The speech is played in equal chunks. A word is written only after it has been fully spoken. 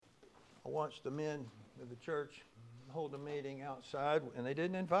I watched the men of the church hold a meeting outside, and they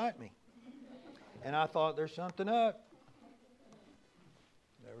didn't invite me. And I thought, there's something up.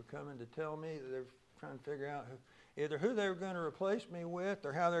 They were coming to tell me that they're trying to figure out either who they were going to replace me with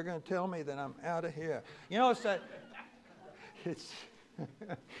or how they're going to tell me that I'm out of here. You know, it's that, it's,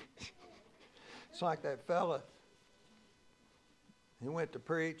 it's like that fella. He went to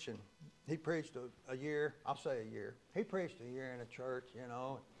preach, and he preached a year. I'll say a year. He preached a year in a church, you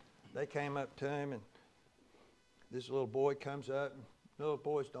know. They came up to him, and this little boy comes up. And little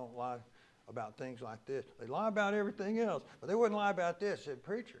boys don't lie about things like this. They lie about everything else, but they wouldn't lie about this. Said,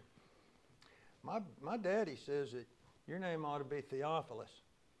 preacher, my daddy says that your name ought to be Theophilus.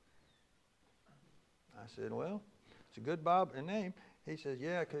 I said, well, it's a good Bible name. He says,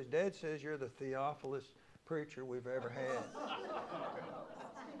 yeah, because Dad says you're the Theophilus preacher we've ever had.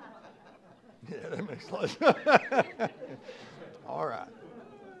 Yeah, that makes a lot of sense. All right.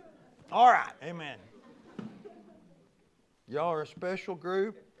 All right. Amen. Y'all are a special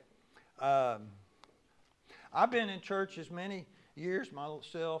group. I've been in church as many years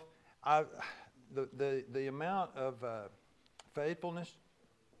myself. The amount of faithfulness,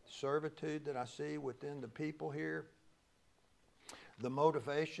 servitude that I see within the people here, the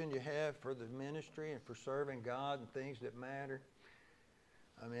motivation you have for the ministry and for serving God and things that matter.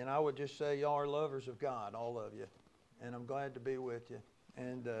 I mean, I would just say y'all are lovers of God, all of you. And I'm glad to be with you.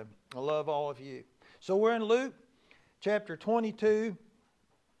 And I love all of you. So we're in Luke chapter 22.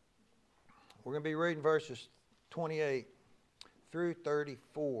 We're going to be reading verses 28 through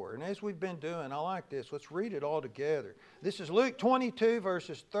 34. And as we've been doing, I like this. Let's read it all together. This is Luke 22,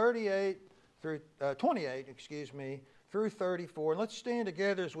 verses 28 through 28, through 34. And let's stand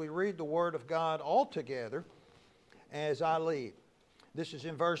together as we read the Word of God all together as I lead. This is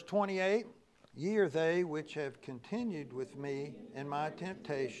in verse 28. Ye are they which have continued with me in my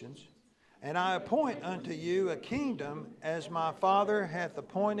temptations, and I appoint unto you a kingdom as my Father hath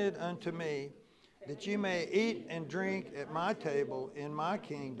appointed unto me, that ye may eat and drink at my table in my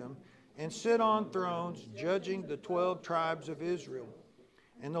kingdom, and sit on thrones judging the 12 tribes of Israel.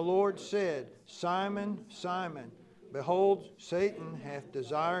 And the Lord said, Simon, Simon, behold, Satan hath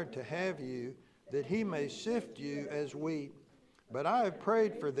desired to have you, that he may sift you as wheat. But I have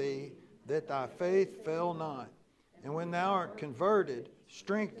prayed for thee, that thy faith fail not. And when thou art converted,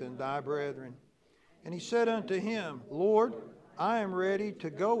 strengthen thy brethren. And he said unto him, Lord, I am ready to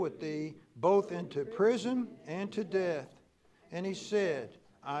go with thee, both into prison and to death. And he said,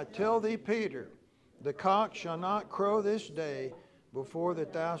 I tell thee, Peter, the cock shall not crow this day, before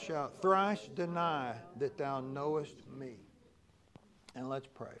that thou shalt thrice deny that thou knowest me. And let's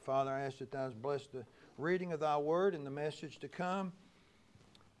pray. Father, I ask that thou bless the reading of thy word and the message to come.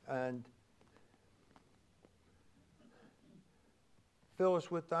 And fill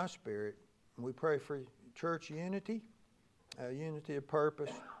us with thy spirit. And we pray for church unity, unity of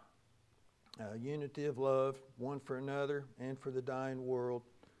purpose, unity of love, one for another and for the dying world.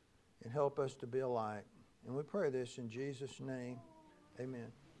 And help us to be a light. And we pray this in Jesus' name.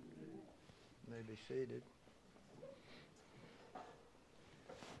 Amen. You may be seated.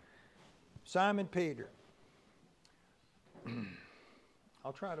 Simon Peter.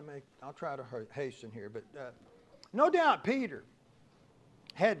 I'll try to hasten here, but no doubt Peter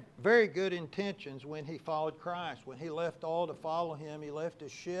had very good intentions when he followed Christ. When he left all to follow him, he left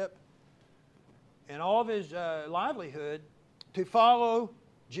his ship and all of his livelihood to follow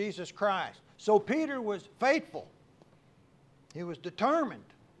Jesus Christ. So Peter was faithful. He was determined.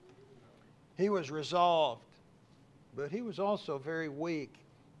 He was resolved. But he was also very weak.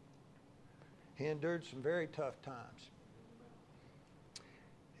 He endured some very tough times.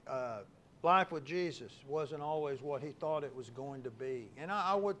 Life with Jesus wasn't always what he thought it was going to be. And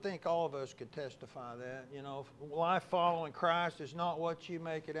I would think all of us could testify that. You know, life following Christ is not what you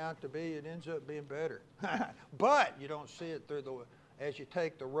make it out to be. It ends up being better. But you don't see it as you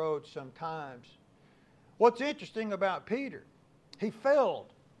take the road sometimes. What's interesting about Peter, he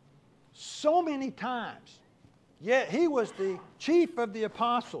failed so many times. Yet he was the chief of the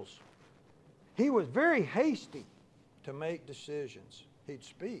apostles. He was very hasty to make decisions. He'd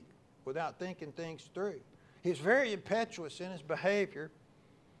speak without thinking things through. He's very impetuous in his behavior.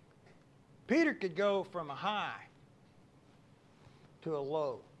 Peter could go from a high to a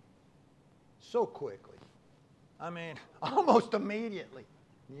low so quickly. I mean, almost immediately.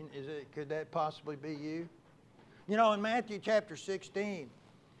 Could that possibly be you? You know, in Matthew chapter 16,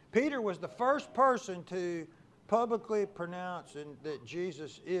 Peter was the first person to publicly pronounce that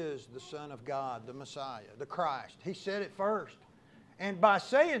Jesus is the Son of God, the Messiah, the Christ. He said it first. And by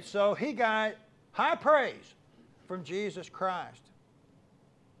saying so, he got high praise from Jesus Christ.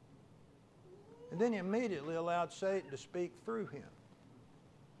 And then he immediately allowed Satan to speak through him,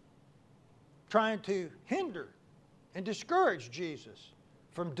 trying to hinder and discourage Jesus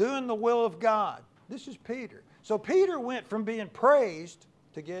from doing the will of God. This is Peter. So Peter went from being praised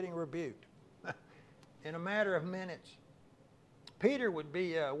to getting rebuked in a matter of minutes. Peter would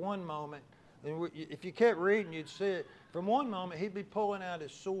be one moment, and if you kept reading, you'd see it. From one moment, he'd be pulling out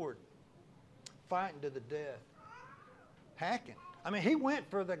his sword, fighting to the death, hacking. I mean, he went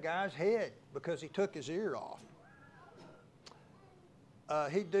for the guy's head because he took his ear off.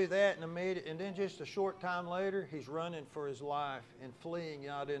 He'd do that in a minute, and then just a short time later, he's running for his life and fleeing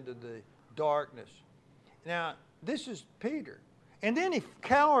out into the darkness. Now, this is Peter. And then he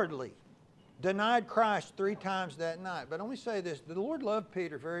cowardly denied Christ 3 times that night. But let me say this, the Lord loved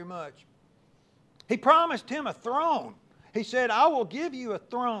Peter very much. He promised him a throne. He said, I will give you a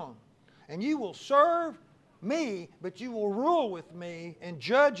throne, and you will serve me, but you will rule with me and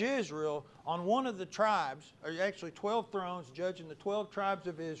judge Israel on one of the tribes, or actually 12 thrones, judging the 12 tribes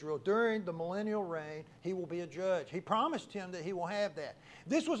of Israel. During the millennial reign, he will be a judge. He promised him that he will have that.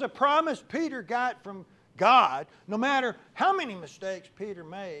 This was a promise Peter got from God. No matter how many mistakes Peter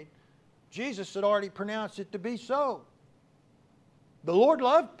made, Jesus had already pronounced it to be so. The Lord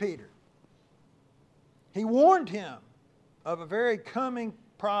loved Peter. He warned him of a very coming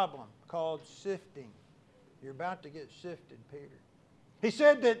problem called sifting. You're about to get sifted, Peter. He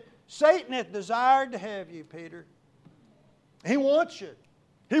said that Satan hath desired to have you, Peter. He wants you.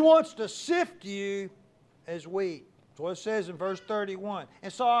 He wants to sift you as wheat. That's what it says in verse 31.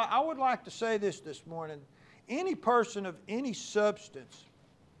 And so I would like to say this morning. Any person of any substance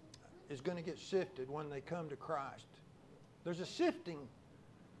is going to get sifted when they come to Christ. There's a sifting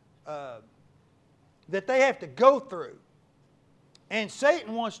that they have to go through. And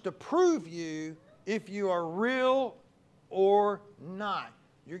Satan wants to prove you if you are real or not.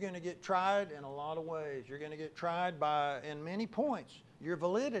 You're going to get tried in a lot of ways. You're going to get tried in many points. Your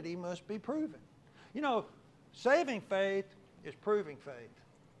validity must be proven. You know, saving faith is proving faith.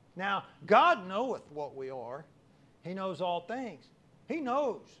 Now, God knoweth what we are. He knows all things. He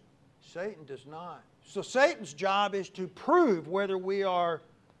knows. Satan does not. So Satan's job is to prove whether we are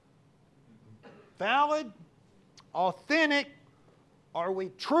valid, authentic, are we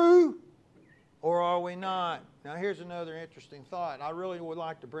true, or are we not? Now here's another interesting thought. I really would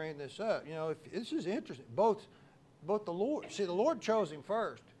like to bring this up. You know, this is interesting. Both the Lord, the Lord chose him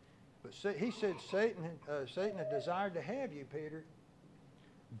first. But he said Satan had desired to have you, Peter.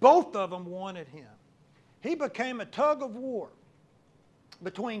 Both of them wanted him. He became a tug of war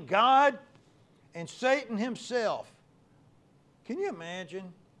between God and Satan himself. Can you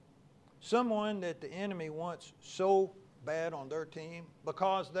imagine someone that the enemy wants so bad on their team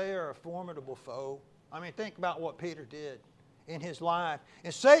because they are a formidable foe? I mean, think about what Peter did in his life.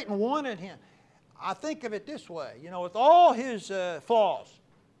 And Satan wanted him. I think of it this way. You know, with all his flaws,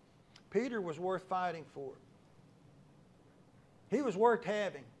 Peter was worth fighting for. He was worth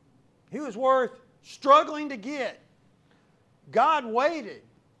having. He was worth struggling to get. God waited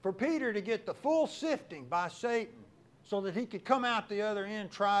for Peter to get the full sifting by Satan so that he could come out the other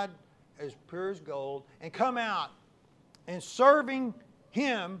end tried as pure as gold and come out and serving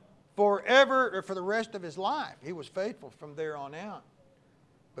him forever or for the rest of his life. He was faithful from there on out.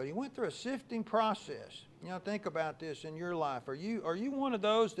 But he went through a sifting process. You know, think about this in your life. Are you one of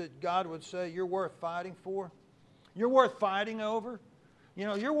those that God would say you're worth fighting for? You're worth fighting over? You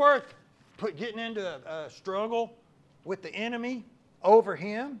know, you're worth getting into a struggle with the enemy over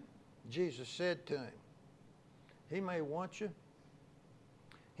him? Jesus said to him, he may want you,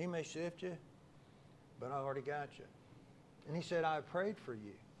 he may sift you, but I already got you. And he said, I have prayed for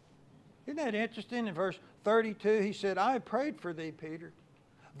you. Isn't that interesting? In verse 32, he said, I have prayed for thee, Peter,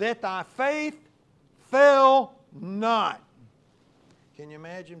 that thy faith fail not. Can you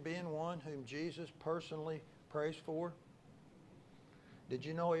imagine being one whom Jesus personally prays for? Did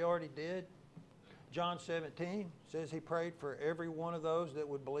you know he already did? John 17 says he prayed for every one of those that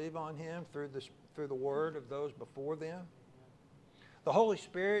would believe on him through the word of those before them. The Holy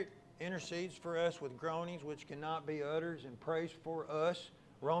Spirit intercedes for us with groanings which cannot be uttered and prays for us,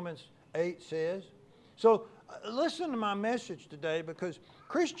 Romans 8 says. So listen to my message today, because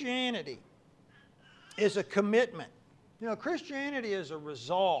Christianity is a commitment. You know, Christianity is a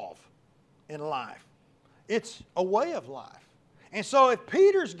resolve in life. It's a way of life. And so if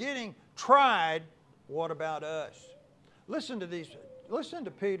Peter's getting tried, what about us? Listen to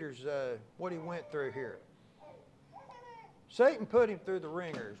Peter's, what he went through here. Satan put him through the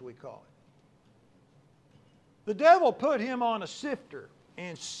ringer, as we call it. The devil put him on a sifter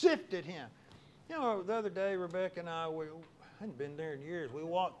and sifted him. You know, the other day, Rebecca and I, hadn't been there in years. We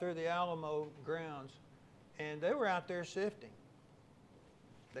walked through the Alamo grounds, and they were out there sifting.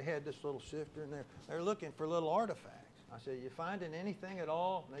 They had this little sifter in there. They're looking for little artifacts. I said, you finding anything at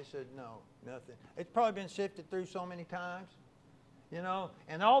all? And they said, no, nothing. It's probably been sifted through so many times, you know,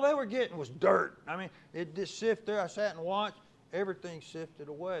 and all they were getting was dirt. I mean, it just sifted there. I sat and watched. Everything sifted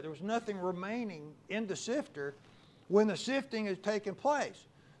away. There was nothing remaining in the sifter when the sifting is taking place.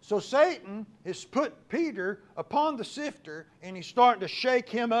 So Satan has put Peter upon the sifter, and he's starting to shake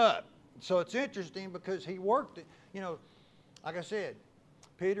him up. So it's interesting because he worked it. You know, like I said,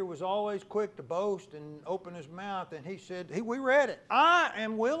 Peter was always quick to boast and open his mouth, and he said, we read it, I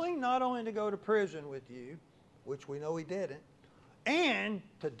am willing not only to go to prison with you, which we know he didn't, and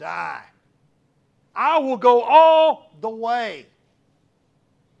to die. I will go all the way.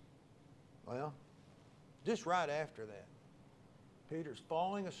 Well, just right after that, Peter's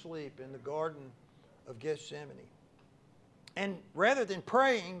falling asleep in the Garden of Gethsemane. And rather than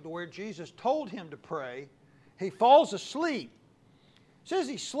praying to where Jesus told him to pray, he falls asleep. It says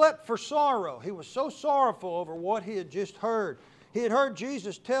he slept for sorrow. He was so sorrowful over what he had just heard. He had heard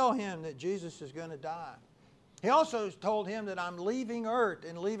Jesus tell him that Jesus is going to die. He also told him that I'm leaving earth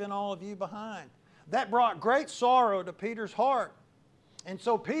and leaving all of you behind. That brought great sorrow to Peter's heart. And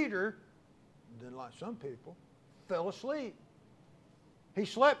so Peter, like some people, fell asleep. He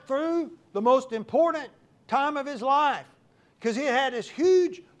slept through the most important time of his life because he had this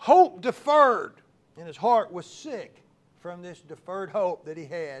huge hope deferred, and his heart was sick from this deferred hope that he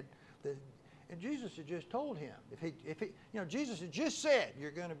had. And Jesus had just told him, Jesus had just said,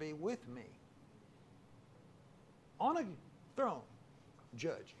 you're going to be with me on a throne,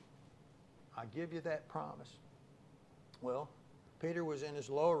 judging. I give you that promise. Well, Peter was in his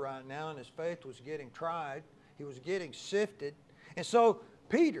low right now, and his faith was getting tried. He was getting sifted. And so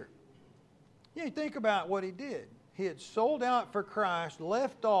Peter, you think about what he did. He had sold out for Christ,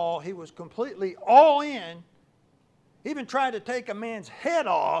 left all. He was completely all in. Even tried to take a man's head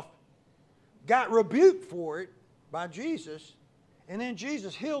off, got rebuked for it by Jesus, and then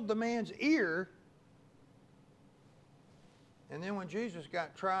Jesus healed the man's ear. And then when Jesus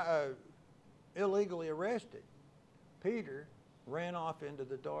got illegally arrested, Peter ran off into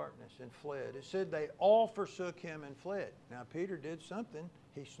the darkness and fled. It said they all forsook him and fled. Now Peter did something.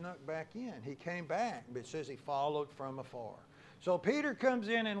 He snuck back in. He came back, but it says he followed from afar. So Peter comes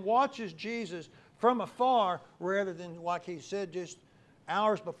in and watches Jesus from afar rather than, like he said just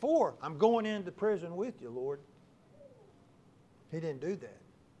hours before, I'm going into prison with you, Lord. He didn't do that.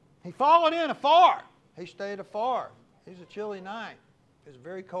 He followed in afar. He stayed afar. It was a chilly night. It was a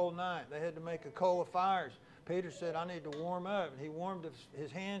very cold night. They had to make a coal of fires. Peter said, I need to warm up. And he warmed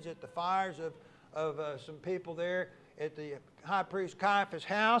his hands at the fires of some people there at the high priest Caiaphas'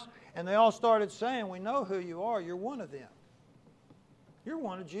 house. And they all started saying, we know who you are. You're one of them. You're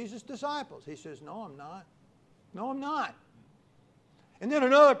one of Jesus' disciples. He says, no, I'm not. No, I'm not. And then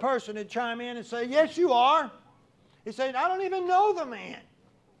another person would chime in and say, yes, you are. He said, I don't even know the man.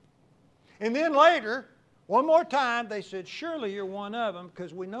 And then later, one more time, they said, surely you're one of them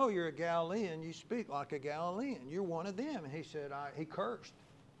because we know you're a Galilean. You speak like a Galilean. You're one of them. And he said, he cursed.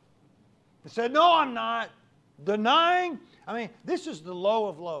 He said, no, I'm not. Denying. I mean, this is the low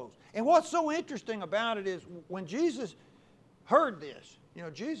of lows. And what's so interesting about it is when Jesus heard this,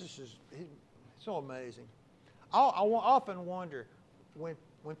 Jesus is so amazing. I often wonder,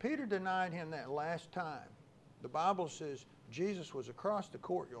 when Peter denied him that last time, the Bible says Jesus was across the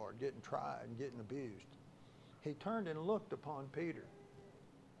courtyard getting tried and getting abused. He turned and looked upon Peter.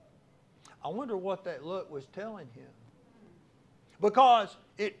 I wonder what that look was telling him. Because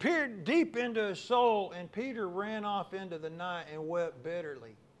it peered deep into his soul, and Peter ran off into the night and wept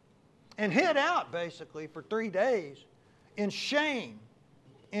bitterly. And hid out, basically, for 3 days in shame,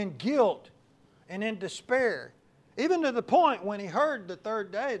 in guilt, and in despair. Even to the point when he heard the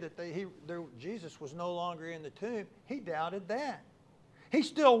third day that Jesus was no longer in the tomb, he doubted that. He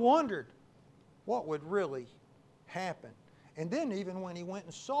still wondered what would really happen. And then even when he went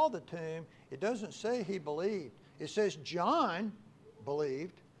and saw the tomb, it doesn't say he believed. It says John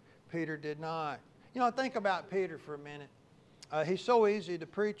believed. Peter did not. Think about Peter for a minute. He's so easy to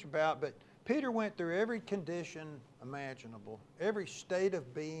preach about, but Peter went through every condition imaginable, every state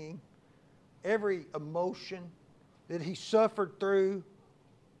of being, every emotion that he suffered through,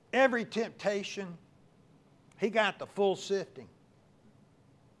 every temptation. He got the full sifting.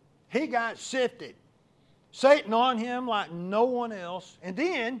 He got sifted. Satan on him like no one else. And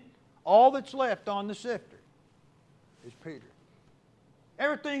then all that's left on the sifter is Peter.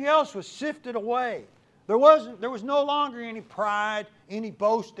 Everything else was sifted away. There was no longer any pride, any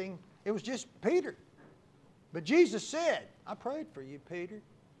boasting. It was just Peter. But Jesus said, I prayed for you, Peter.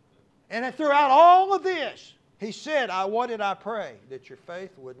 And throughout all of this, he said, what did I pray? That your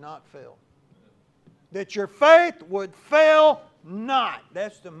faith would not fail. That your faith would fail not.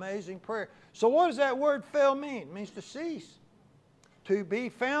 That's the amazing prayer. So what does that word fail mean? It means to cease. To be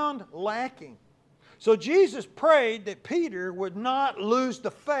found lacking. So Jesus prayed that Peter would not lose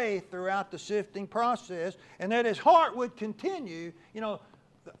the faith throughout the sifting process and that his heart would continue. You know,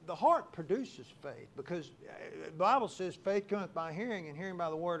 the heart produces faith because the Bible says faith cometh by hearing and hearing by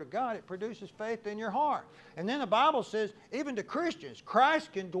the Word of God. It produces faith in your heart. And then the Bible says even to Christians,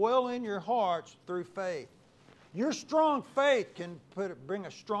 Christ can dwell in your hearts through faith. Your strong faith can bring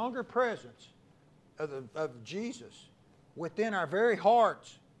a stronger presence of Jesus within our very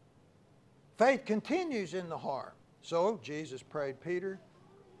hearts. Faith continues in the heart. So Jesus prayed, Peter,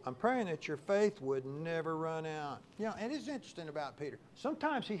 I'm praying that your faith would never run out. You know, and it's interesting about Peter.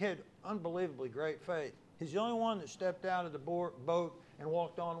 Sometimes he had unbelievably great faith. He's the only one that stepped out of the boat and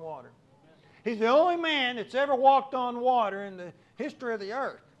walked on water. He's the only man that's ever walked on water in the history of the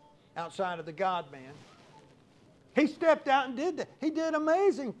earth outside of the God-man. He stepped out and did that. He did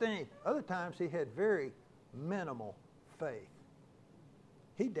amazing things. Other times he had very minimal faith.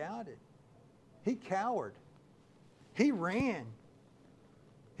 He doubted. He cowered. He ran.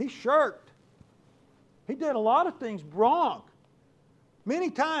 He shirked. He did a lot of things wrong. Many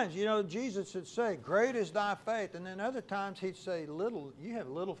times, you know, Jesus would say, great is thy faith. And then other times he'd say, you have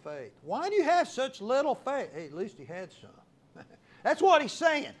little faith. Why do you have such little faith? Hey, at least he had some. That's what he's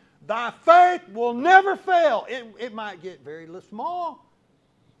saying. Thy faith will never fail. It might get very small.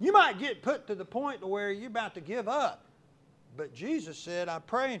 You might get put to the point where you're about to give up. But Jesus said, I'm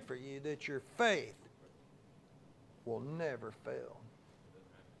praying for you that your faith will never fail.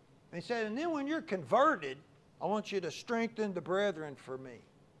 And he said, and then when you're converted, I want you to strengthen the brethren for me.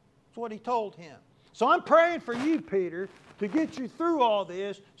 That's what he told him. So I'm praying for you, Peter, to get you through all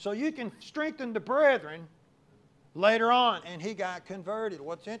this so you can strengthen the brethren later on. And he got converted.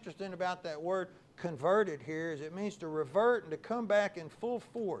 What's interesting about that word converted here is it means to revert and to come back in full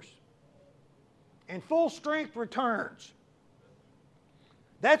force. And full strength returns.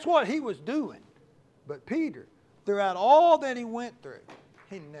 That's what he was doing. But Peter, throughout all that he went through,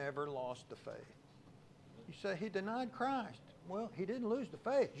 he never lost the faith. You say he denied Christ. Well, he didn't lose the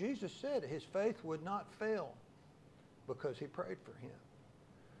faith. Jesus said his faith would not fail because he prayed for him.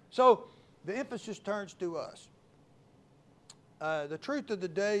 So the emphasis turns to us. The truth of the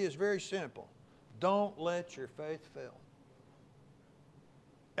day is very simple. Don't let your faith fail.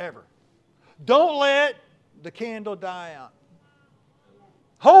 Ever. Don't let the candle die out.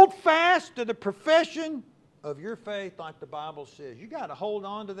 Hold fast to the profession of your faith like the Bible says. You got to hold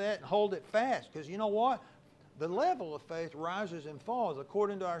on to that and hold it fast because you know what? The level of faith rises and falls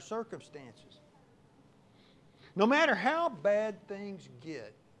according to our circumstances. No matter how bad things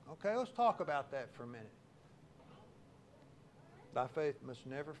get. Okay, let's talk about that for a minute. Thy faith must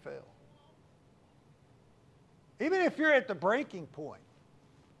never fail. Even if you're at the breaking point,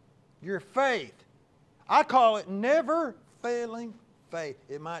 your faith, I call it never failing faith.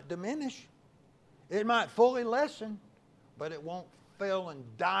 It might diminish. It might fully lessen, but it won't fail and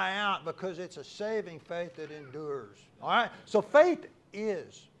die out because it's a saving faith that endures. All right? So faith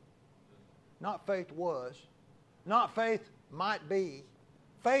is. Not faith was. Not faith might be.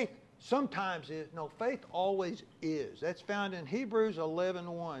 Faith sometimes is. No, faith always is. That's found in Hebrews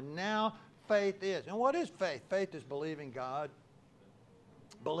 11:1. Now faith is. And what is faith? Faith is believing God.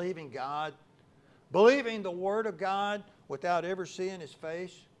 Believing God. Believing the Word of God without ever seeing His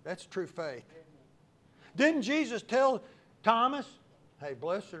face. That's true faith. Didn't Jesus tell Thomas, hey,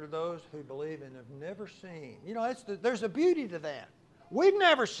 blessed are those who believe and have never seen. You know, there's a beauty to that. We've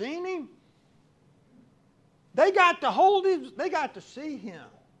never seen Him. They got to hold Him. They got to see Him.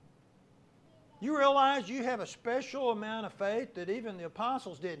 You realize you have a special amount of faith that even the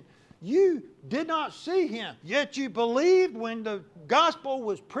apostles didn't. You did not see Him, yet you believed when the gospel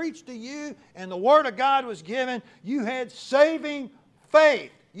was preached to you and the Word of God was given. You had saving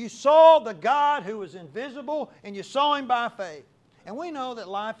faith. You saw the God who was invisible and you saw Him by faith. And we know that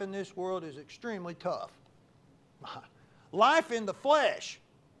life in this world is extremely tough. Life in the flesh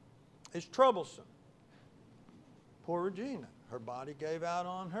is troublesome. Poor Regina, her body gave out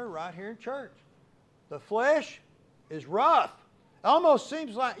on her right here in church. The flesh is rough. It almost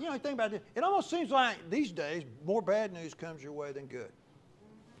seems like, you know, think about this. It almost seems like these days more bad news comes your way than good.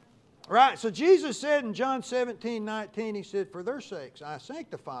 Right, so Jesus said in John 17:19, He said, for their sakes I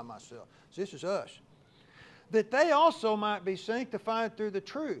sanctify myself. So this is us. That they also might be sanctified through the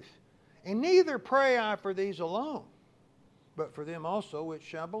truth. And neither pray I for these alone, but for them also which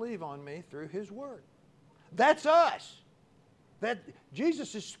shall believe on me through His word. That's us. That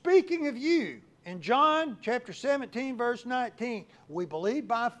Jesus is speaking of you. In John chapter 17, verse 19, we believe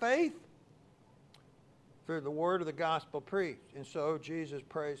by faith through the word of the gospel preached. And so Jesus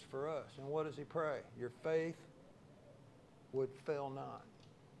prays for us. And what does he pray? Your faith would fail not.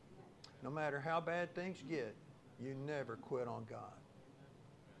 No matter how bad things get, you never quit on God.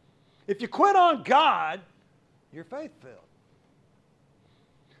 If you quit on God, your faith failed.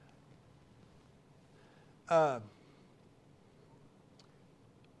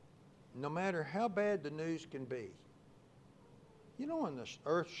 No matter how bad the news can be, you know when the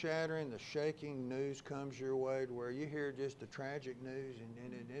earth-shattering, the shaking news comes your way to where you hear just the tragic news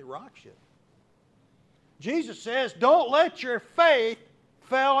and it rocks you. Jesus says, don't let your faith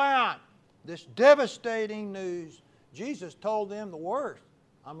fail out. This devastating news, Jesus told them the worst.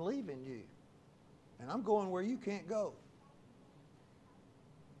 I'm leaving you, and I'm going where you can't go.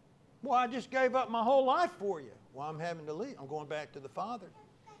 Well, I just gave up my whole life for you. Well, I'm having to leave. I'm going back to the Father.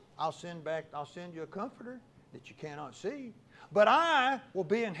 I'll send you a comforter that you cannot see. But I will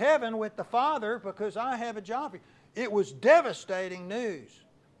be in heaven with the Father because I have a job for you. It was devastating news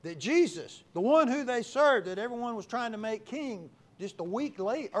that Jesus, the one who they served, that everyone was trying to make king just a week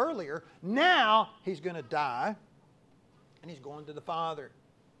earlier, now he's going to die and he's going to the Father.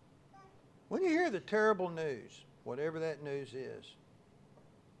 When you hear the terrible news, whatever that news is,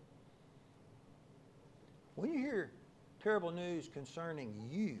 when you hear terrible news concerning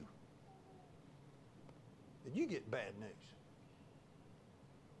you, that you get bad news,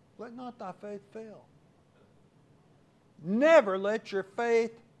 let not thy faith fail. Never let your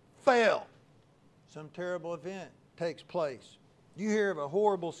faith fail. Some terrible event takes place. You hear of a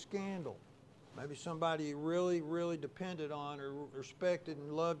horrible scandal. Maybe somebody you really, really depended on or respected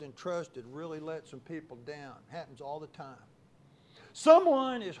and loved and trusted really let some people down. Happens all the time.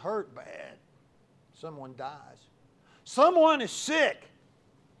 Someone is hurt bad. Someone dies. Someone is sick.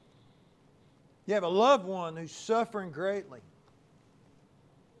 You have a loved one who's suffering greatly.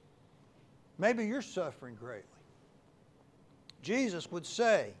 Maybe you're suffering greatly. Jesus would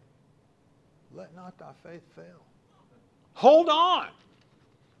say, let not thy faith fail. Hold on.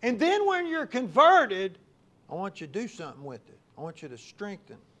 And then when you're converted, I want you to do something with it. I want you to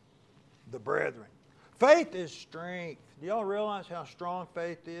strengthen the brethren. Faith is strength. Do y'all realize how strong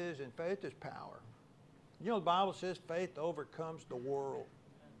faith is? And faith is power. You know the Bible says faith overcomes the world.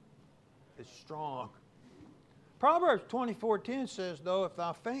 It's strong. Proverbs 24:10 says, though, if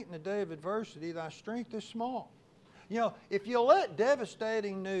thou faint in the day of adversity, thy strength is small. You know, if you let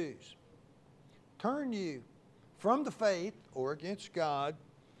devastating news turn you from the faith or against God,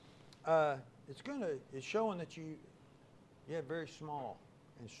 it's showing that you have very small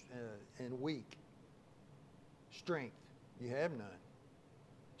and weak strength. You have none.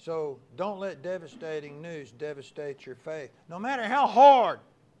 So don't let devastating news devastate your faith. No matter how hard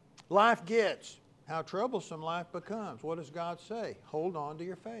life gets, how troublesome life becomes, what does God say? Hold on to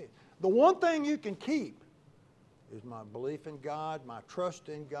your faith. The one thing you can keep is my belief in God, my trust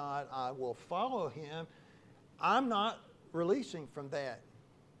in God. I will follow Him. I'm not releasing from that.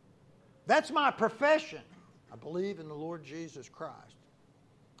 That's my profession. I believe in the Lord Jesus Christ.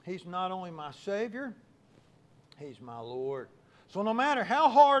 He's not only my Savior, He's my Lord. So no matter how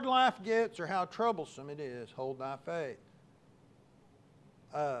hard life gets or how troublesome it is, hold thy faith.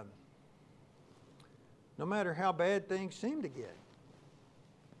 No matter how bad things seem to get,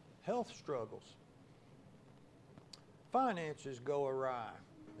 health struggles, finances go awry,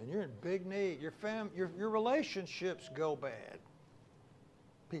 and you're in big need. Your relationships go bad.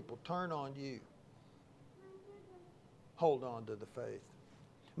 People turn on you. Hold on to the faith.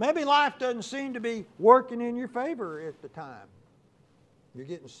 Maybe life doesn't seem to be working in your favor at the time. You're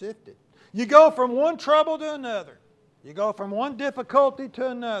getting sifted. You go from one trouble to another. You go from one difficulty to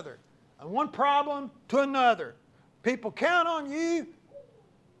another. And one problem to another. People count on you,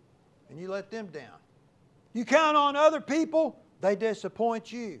 and you let them down. You count on other people, they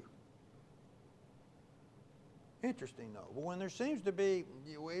disappoint you. Interesting though, but when there seems to be,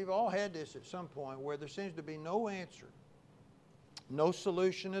 we've all had this at some point, where there seems to be no answer, no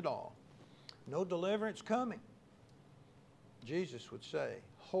solution at all, no deliverance coming, Jesus would say,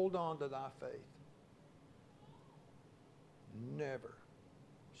 hold on to thy faith. Never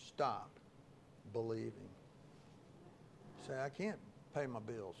stop believing. Say, I can't pay my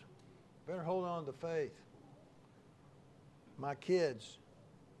bills. Better hold on to faith. My kids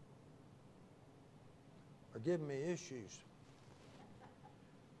are giving me issues.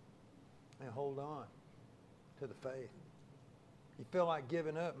 And hold on to the faith. You feel like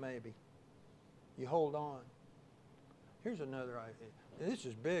giving up maybe. You hold on. Here's another idea. This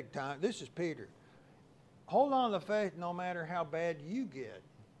is big time. This is Peter. hold on to the faith no matter how bad you get.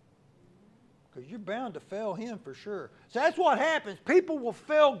 Because you're bound to fail Him for sure. So that's what happens. People will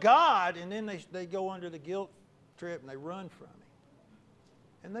fail God, and then they go under the guilt trip and they run from Him.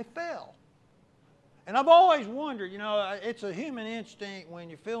 And they fail. And I've always wondered, it's a human instinct when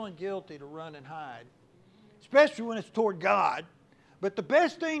you're feeling guilty to run and hide. Especially when it's toward God. But the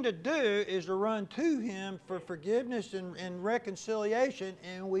best thing to do is to run to Him for forgiveness and reconciliation,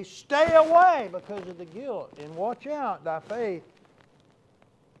 and we stay away because of the guilt. And watch out, thy faith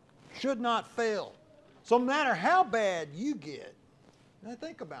should not fail. So no matter how bad you get, now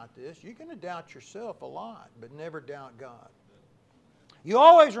think about this, you're going to doubt yourself a lot, but never doubt God. You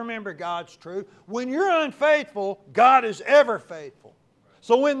always remember God's truth. When you're unfaithful, God is ever faithful.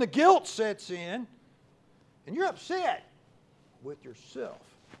 So when the guilt sets in, and you're upset with yourself,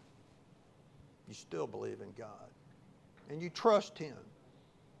 you still believe in God. And you trust Him.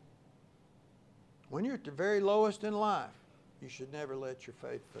 When you're at the very lowest in life, you should never let your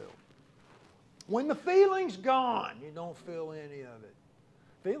faith fail. When the feeling's gone, you don't feel any of it.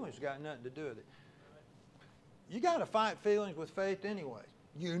 Feelings got nothing to do with it. You got to fight feelings with faith anyway.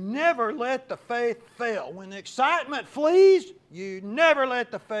 You never let the faith fail. When the excitement flees, you never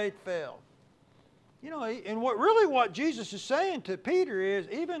let the faith fail. And what Jesus is saying to Peter is,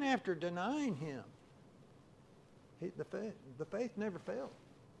 even after denying Him, the faith never failed.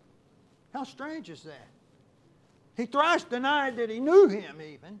 How strange is that? He thrice denied that he knew Him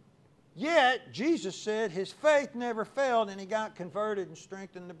even. Yet, Jesus said his faith never failed, and he got converted and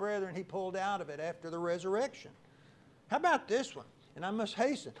strengthened the brethren. He pulled out of it after the resurrection. How about this one? And I must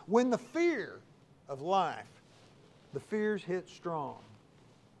hasten. When the fear of life, the fears hit strong.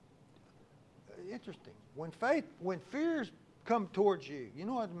 Interesting. When fears come towards you, you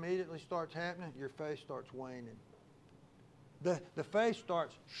know what immediately starts happening? Your faith starts waning. The faith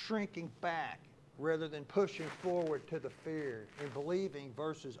starts shrinking back rather than pushing forward to the fear and believing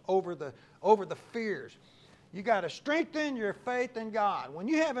versus over the fears. You got to strengthen your faith in God. When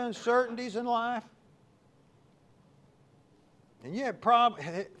you have uncertainties in life, and you have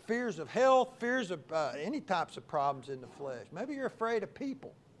fears of health, fears of any types of problems in the flesh. Maybe you're afraid of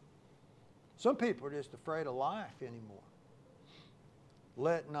people. Some people are just afraid of life anymore.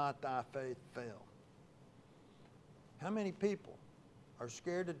 Let not thy faith fail. How many people are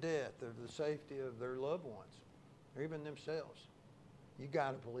scared to death of the safety of their loved ones, or even themselves? You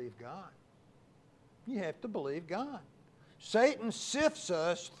got to believe God. You have to believe God. Satan sifts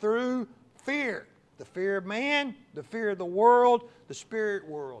us through fear. The fear of man, the fear of the world, the spirit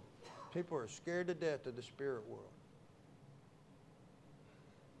world. People are scared to death of the spirit world.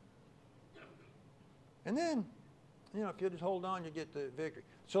 And then, if you just hold on, you get the victory.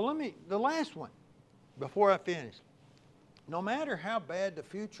 So the last one, before I finish. No matter how bad the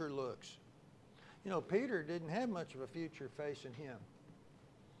future looks, Peter didn't have much of a future facing him.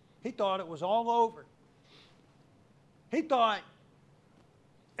 He thought it was all over. He thought,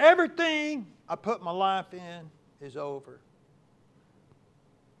 everything I put my life in is over.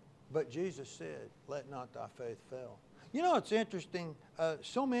 But Jesus said, let not thy faith fail. It's interesting.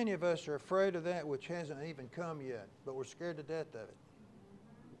 So many of us are afraid of that which hasn't even come yet, but we're scared to death of it.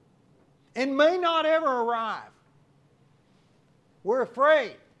 And may not ever arrive. We're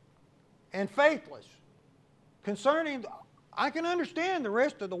afraid and faithless concerning. I can understand the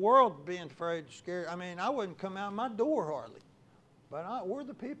rest of the world being afraid, scared. I wouldn't come out my door hardly. But we're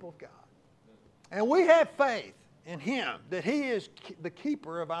the people of God. And we have faith in Him that He is the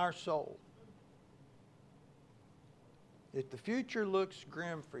keeper of our soul. If the future looks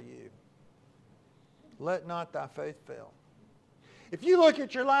grim for you, let not thy faith fail. If you look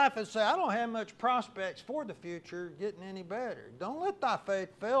at your life and say, I don't have much prospects for the future getting any better, don't let thy faith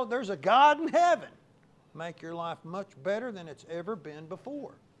fail. There's a God in heaven. Make your life much better than it's ever been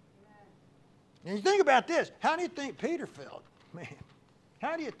before. And you think about this. How do you think Peter felt? Man,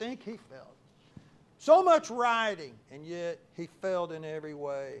 how do you think he felt? So much riding, and yet he failed in every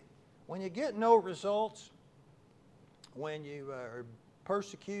way. When you get no results, when you are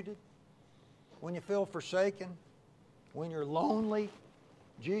persecuted, when you feel forsaken, when you're lonely,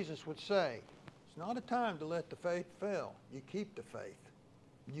 Jesus would say, it's not a time to let the faith fail. You keep the faith.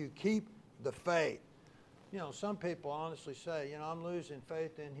 You keep the faith. Some people honestly say, I'm losing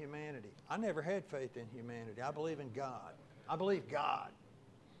faith in humanity. I never had faith in humanity. I believe in God. I believe God.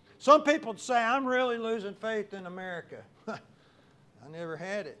 Some people say, I'm really losing faith in America. I never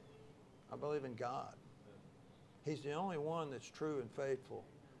had it. I believe in God. He's the only one that's true and faithful.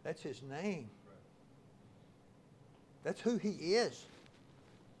 That's His name. That's who He is.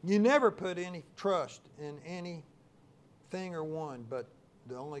 You never put any trust in anything or one but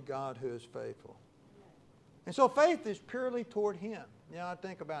the only God who is faithful. And so faith is purely toward Him. I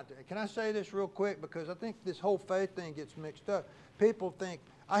think about that. Can I say this real quick? Because I think this whole faith thing gets mixed up. People think,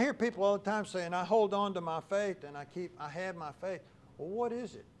 I hear people all the time saying, I hold on to my faith and I have my faith. Well, what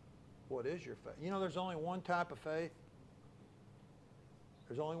is it? What is your faith? There's only one type of faith.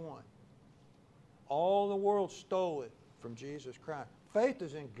 There's only one. All the world stole it from Jesus Christ. Faith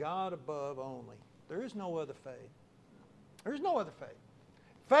is in God above only. There is no other faith. There is no other faith.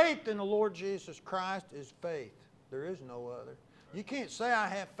 Faith in the Lord Jesus Christ is faith. There is no other. You can't say I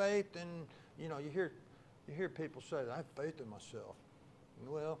have faith in, you hear people say, I have faith in myself.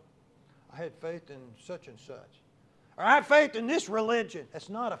 Well, I had faith in such and such. Or I have faith in this religion. That's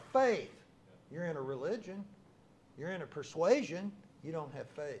not a faith. You're in a religion. You're in a persuasion. You don't have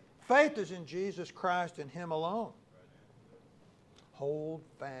faith. Faith is in Jesus Christ and Him alone. Hold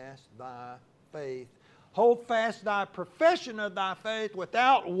fast thy faith. Hold fast thy profession of thy faith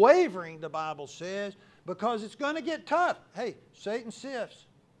without wavering, the Bible says, because it's going to get tough. Hey, Satan sifts.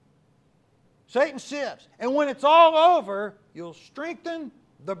 Satan sifts. And when it's all over, you'll strengthen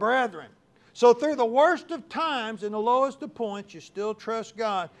the brethren. So through the worst of times and the lowest of points, you still trust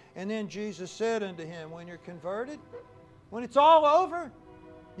God. And then Jesus said unto him, when you're converted, when it's all over,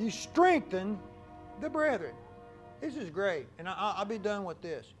 you strengthen the brethren. This is great. And I'll be done with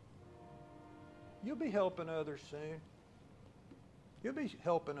this. You'll be helping others soon. You'll be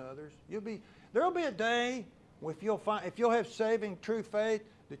helping others. There'll be a day if you'll have saving true faith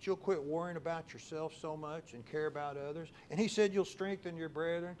that you'll quit worrying about yourself so much and care about others. And He said you'll strengthen your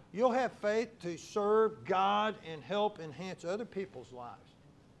brethren. You'll have faith to serve God and help enhance other people's lives.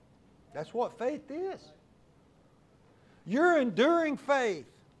 That's what faith is. Your enduring faith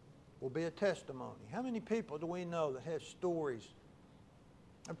will be a testimony. How many people do we know that have stories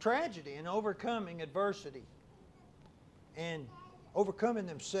of tragedy and overcoming adversity and overcoming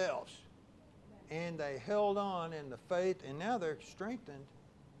themselves? And they held on in the faith, and now they're strengthened,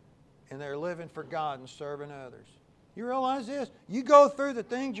 and they're living for God and serving others. You realize this? You go through the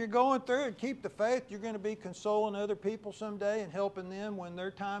things you're going through and keep the faith, you're going to be consoling other people someday and helping them when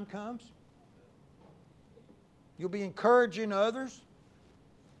their time comes. You'll be encouraging others,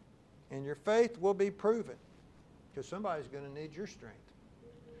 and your faith will be proven, because somebody's going to need your strength.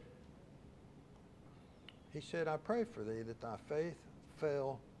 He said, I pray for thee that thy faith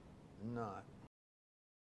fail not.